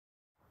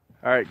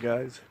Alright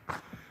guys,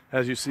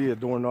 as you see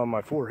adorned on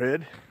my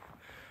forehead,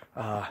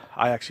 I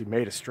actually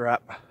made a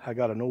strap. I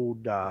got an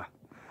old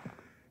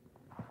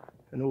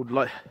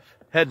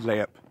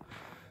headlamp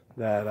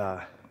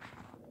that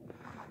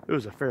it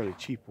was a fairly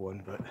cheap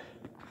one, but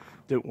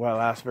didn't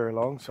last very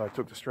long, so I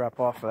took the strap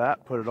off of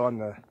that, put it on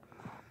the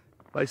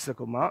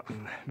bicycle mount,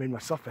 and made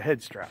myself a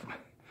head strap.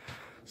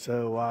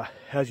 So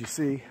as you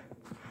see,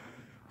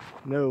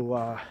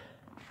 no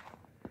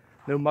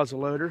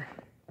muzzle loader.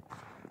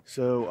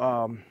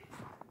 So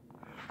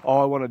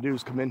all I want to do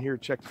is come in here,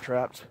 check the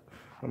traps.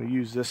 I'm going to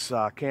use this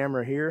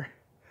camera here,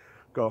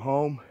 go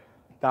home,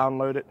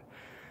 download it,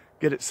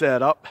 get it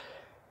set up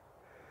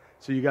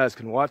so you guys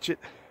can watch it.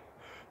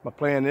 My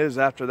plan is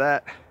after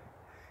that,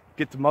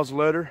 get the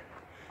muzzleloader,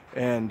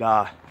 and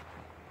we're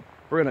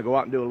going to go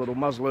out and do a little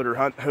muzzleloader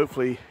hunt,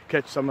 hopefully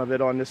catch some of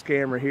it on this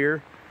camera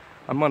here.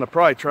 I'm going to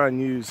probably try and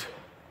use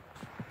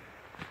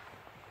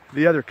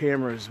the other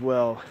camera as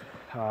well,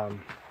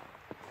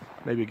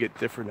 maybe get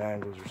different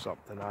angles or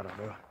something, I don't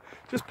know.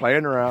 Just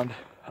playing around.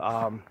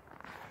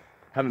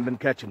 Haven't been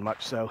catching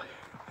much, so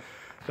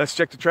let's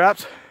check the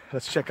traps,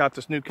 let's check out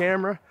this new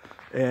camera,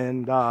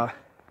 and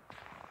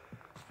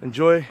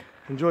enjoy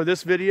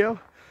this video,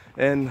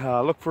 and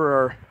look for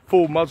our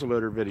full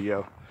muzzleloader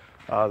video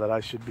that I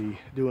should be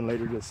doing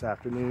later this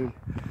afternoon.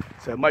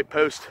 So I might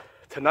post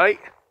tonight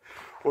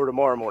or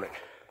tomorrow morning.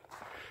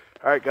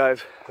 Alright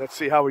guys, let's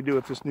see how we do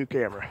with this new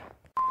camera.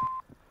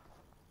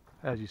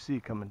 As you see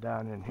coming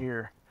down in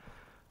here,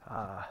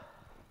 that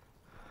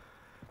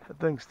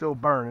thing's still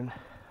burning.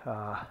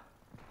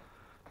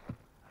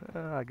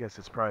 I guess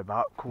it's probably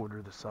about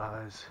quarter the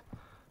size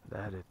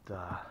that it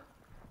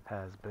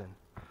has been.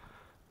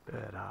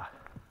 But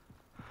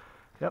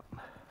yep,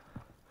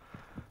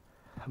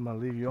 I'm gonna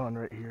leave you on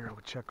right here.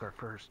 We'll check our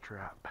first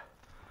trap.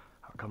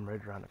 I'll come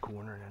right around the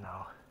corner and then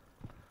I'll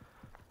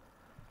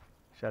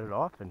shut it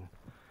off and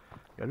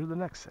go to the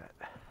next set.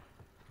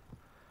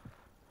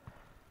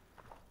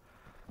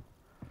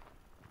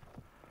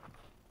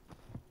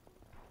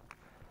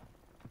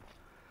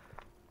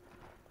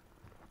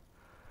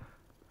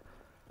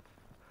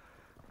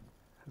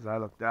 As I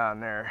look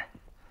down there,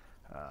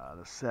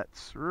 the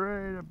set's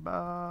right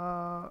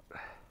about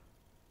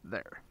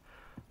there.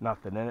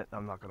 Nothing in it.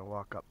 I'm not going to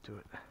walk up to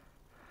it.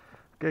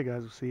 Okay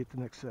guys, we'll see you at the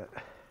next set.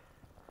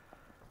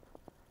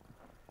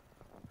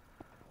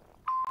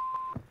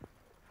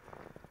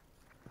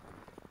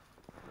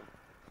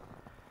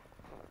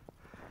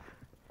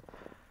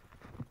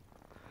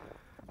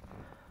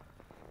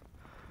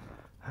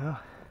 Well,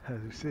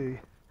 as you see,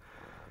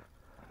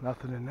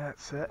 nothing in that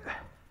set.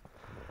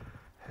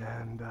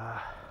 And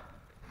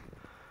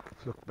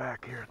let's look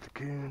back here at the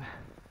coon.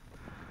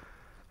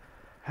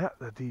 Yeah,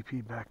 the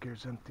DP back here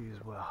is empty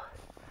as well.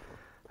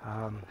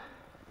 I'm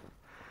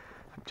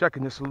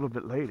checking this a little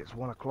bit late. It's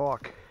 1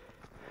 o'clock,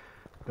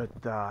 but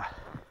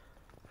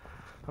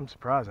I'm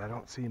surprised I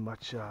don't see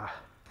much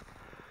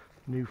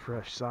new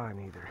fresh sign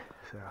either.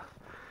 So,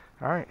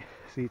 all right,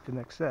 see you at the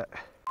next set.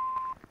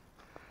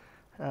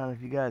 I don't know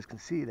if you guys can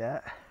see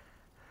that,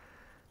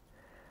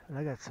 but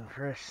I got some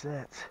fresh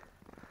sets.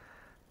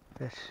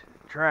 Fish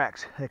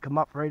tracks. They come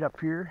up right up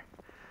here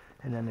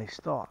and then they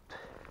stopped.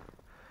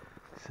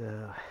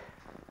 So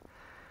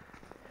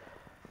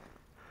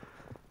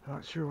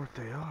not sure what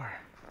they are.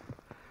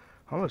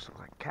 Almost look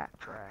like cat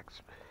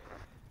tracks.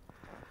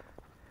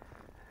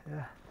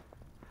 Yeah.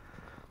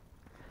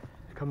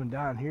 Coming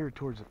down here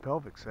towards the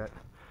pelvic set.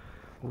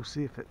 We'll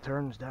see if it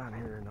turns down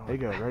here or not. They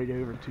go right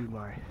over to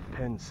my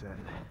pen set.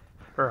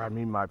 Or I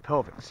mean my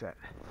pelvic set.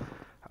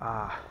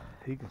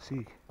 You can see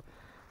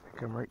they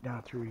come right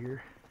down through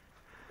here.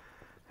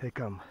 They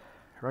come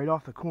right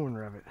off the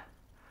corner of it.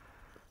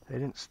 They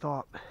didn't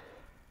stop.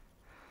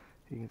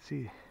 You can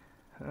see,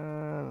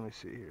 let me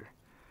see here.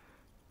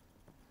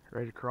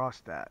 Right across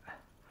that.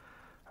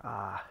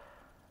 Well,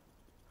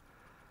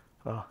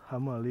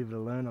 I'm gonna leave it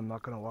alone. I'm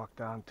not gonna walk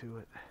down to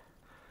it.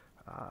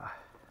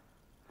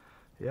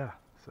 Yeah,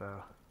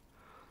 so.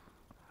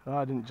 Well,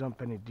 I didn't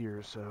jump any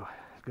deer, so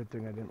it's a good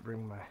thing I didn't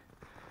bring my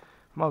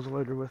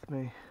muzzleloader with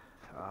me.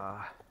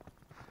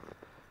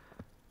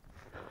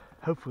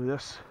 Hopefully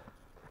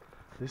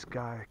this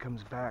guy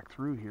comes back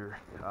through here.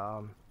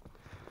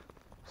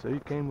 So he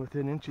came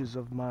within inches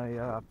of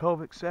my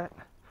pelvic set,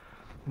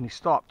 and he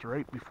stopped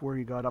right before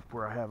he got up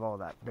where I have all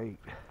that bait.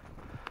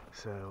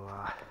 So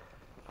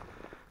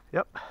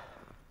yep,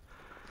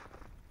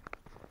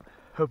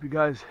 hope you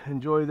guys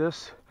enjoy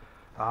this.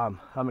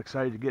 I'm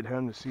excited to get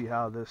home to see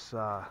how this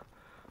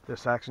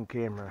action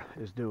camera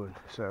is doing.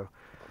 So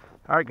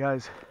alright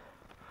guys,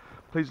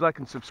 please like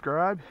and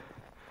subscribe,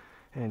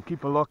 and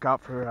keep a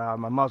lookout for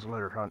my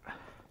muzzleloader hunt.